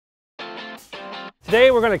Today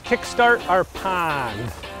we're going to kickstart our pond.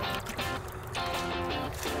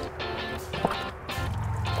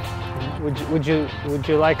 Would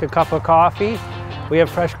you like a cup of coffee? We have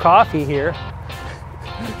fresh coffee here.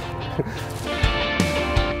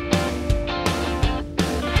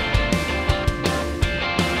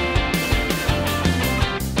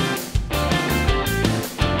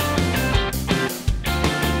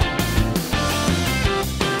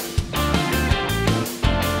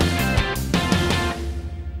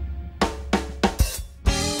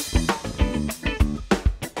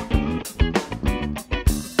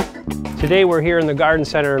 Today we're here in the garden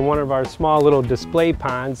center in one of our small little display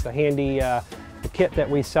ponds, a handy kit that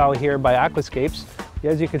we sell here by Aquascapes.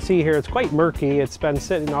 As you can see here, it's quite murky. It's been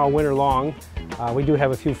sitting all winter long. We do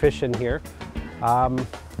have a few fish in here.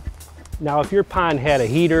 Now if your pond had a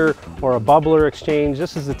heater or a bubbler exchange,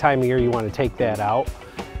 this is the time of year you want to take that out.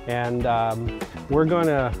 And we're going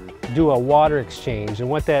to do a water exchange. And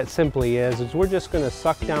what that simply is we're just going to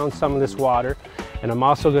suck down some of this water, and I'm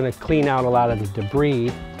also going to clean out a lot of the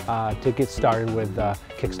debris to get started with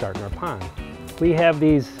kickstarting our pond. We have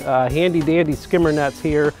these handy dandy skimmer nets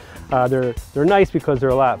here. They're nice because they're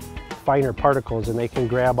a lot finer particles and they can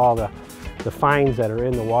grab all the fines that are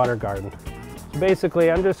in the water garden. So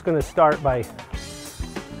basically, I'm just going to start by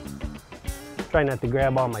trying not to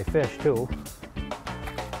grab all my fish too.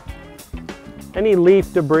 Any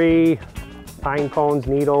leaf debris, pine cones,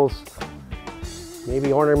 needles,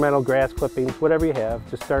 maybe ornamental grass clippings, whatever you have,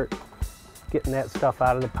 just start getting that stuff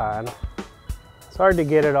out of the pond. It's hard to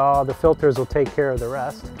get it all. The filters will take care of the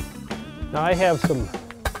rest. Now I have some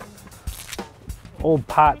old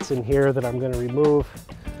pots in here that I'm going to remove.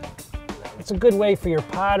 It's a good way for your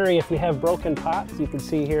pottery. If you have broken pots, you can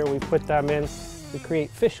see here we put them in to create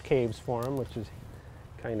fish caves for them, which is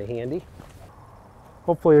kind of handy.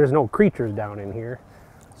 Hopefully there's no creatures down in here.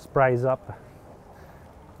 Spries up,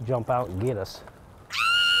 jump out and get us.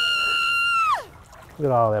 Look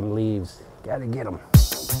at all them leaves. Gotta get them.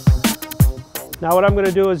 Now what I'm going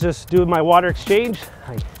to do is just do my water exchange.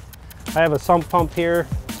 I have a sump pump here.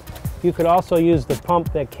 You could also use the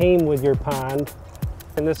pump that came with your pond.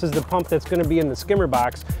 And this is the pump that's going to be in the skimmer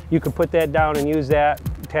box. You could put that down and use that,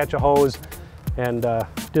 attach a hose, and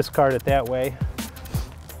discard it that way.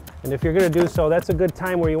 And if you're going to do so, that's a good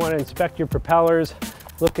time where you want to inspect your propellers.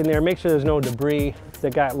 Look in there, make sure there's no debris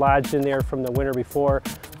that got lodged in there from the winter before,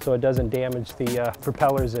 so it doesn't damage the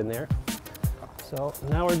propellers in there. So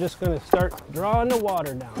now we're just going to start drawing the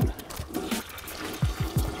water down.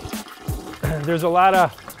 There's a lot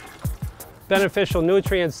of beneficial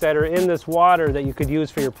nutrients that are in this water that you could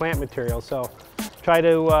use for your plant material, so try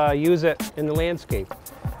to use it in the landscape.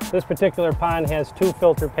 This particular pond has 2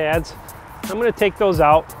 filter pads. I'm going to take those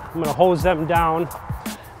out. I'm going to hose them down.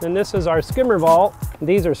 Then this is our skimmer vault.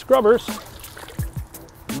 These are scrubbers.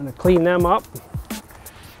 I'm going to clean them up.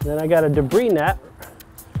 Then I got a debris net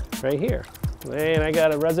right here. And I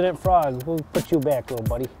got a resident frog. We'll put you back, little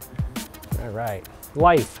buddy. All right.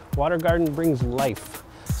 Life. Water garden brings life.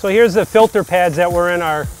 So here's the filter pads that were in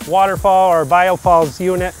our waterfall or biofalls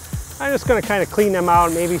unit. I'm just going to kind of clean them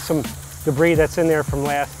out, maybe some debris that's in there from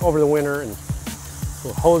over the winter, and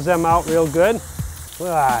we'll hose them out real good.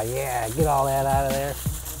 Ah, yeah, get all that out of there.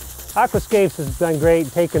 Aquascapes has been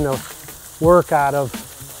great taking the work out of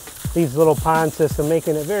these little pond systems,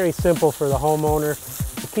 making it very simple for the homeowner,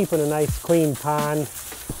 keeping a nice clean pond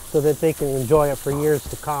so that they can enjoy it for years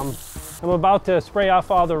to come. I'm about to spray off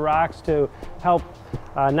all the rocks to help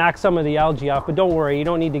knock some of the algae off, but don't worry, you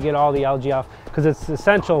don't need to get all the algae off because it's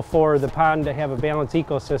essential for the pond to have a balanced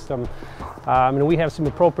ecosystem. And we have some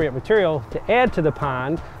appropriate material to add to the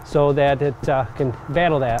pond so that it can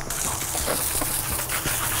battle that.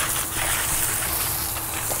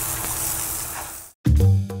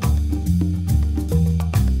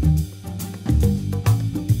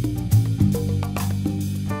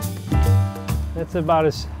 That's about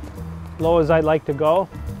as low as I'd like to go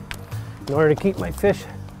in order to keep my fish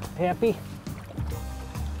happy.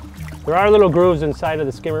 There are little grooves inside of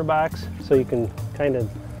the skimmer box, so you can kind of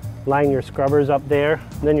line your scrubbers up there.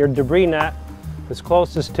 And then your debris net is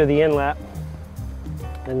closest to the inlet,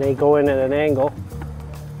 and they go in at an angle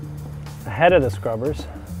ahead of the scrubbers,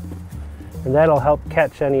 and that'll help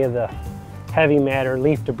catch any of the heavy matter,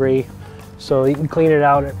 leaf debris, so you can clean it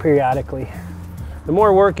out periodically. The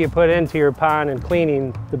more work you put into your pond and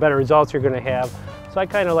cleaning, the better results you're going to have. So I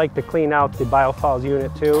kind of like to clean out the biofalls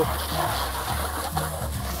unit too.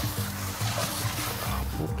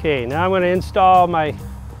 Okay, now I'm going to install my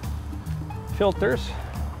filters.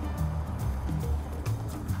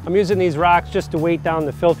 I'm using these rocks just to weight down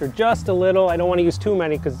the filter just a little. I don't want to use too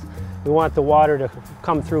many because we want the water to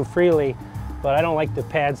come through freely. but I don't like the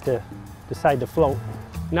pads to decide to float.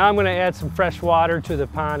 Now I'm going to add some fresh water to the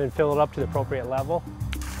pond and fill it up to the appropriate level.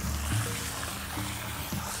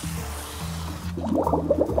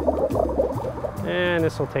 And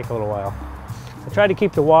this will take a little while. I try to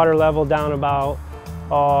keep the water level down about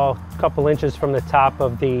a couple inches from the top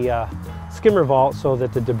of the skimmer vault so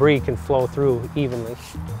that the debris can flow through evenly.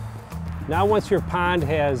 Now once your pond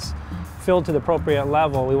has filled to the appropriate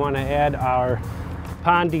level, we want to add our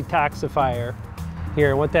pond detoxifier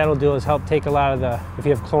here. What that'll do is help take a lot of the, if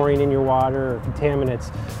you have chlorine in your water or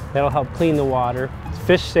contaminants, that'll help clean the water. It's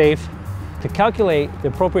fish safe. To calculate the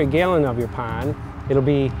appropriate gallon of your pond, it'll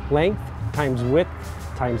be length times width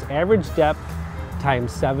times average depth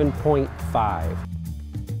times 7.5.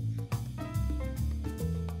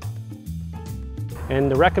 And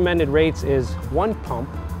the recommended rates is 1 pump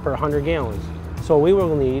per 100 gallons. So we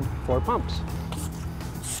will need 4 pumps.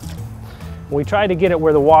 We try to get it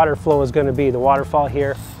where the water flow is going to be, the waterfall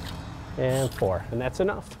here, and 4, and that's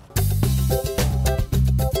enough.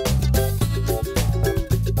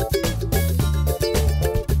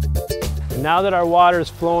 And now that our water is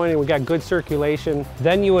flowing and we've got good circulation,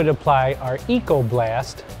 then you would apply our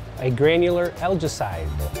EcoBlast, a granular algicide.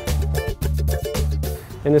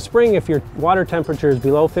 In the spring, if your water temperature is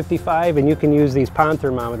below 55, and you can use these pond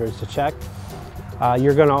thermometers to check,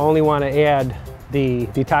 you're going to only want to add the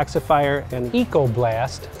detoxifier and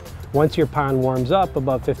EcoBlast. Once your pond warms up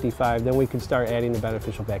above 55, then we can start adding the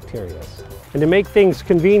beneficial bacteria. And to make things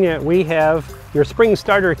convenient, we have your spring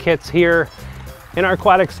starter kits here in our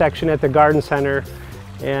aquatic section at the garden center,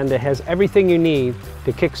 and it has everything you need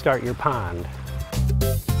to kickstart your pond.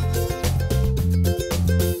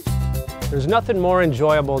 There's nothing more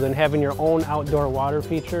enjoyable than having your own outdoor water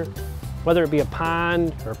feature, whether it be a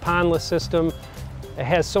pond or a pondless system. It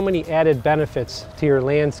has so many added benefits to your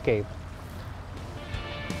landscape.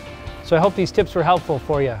 So I hope these tips were helpful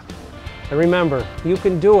for you. And remember, you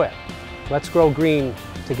can do it. Let's grow green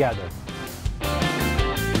together.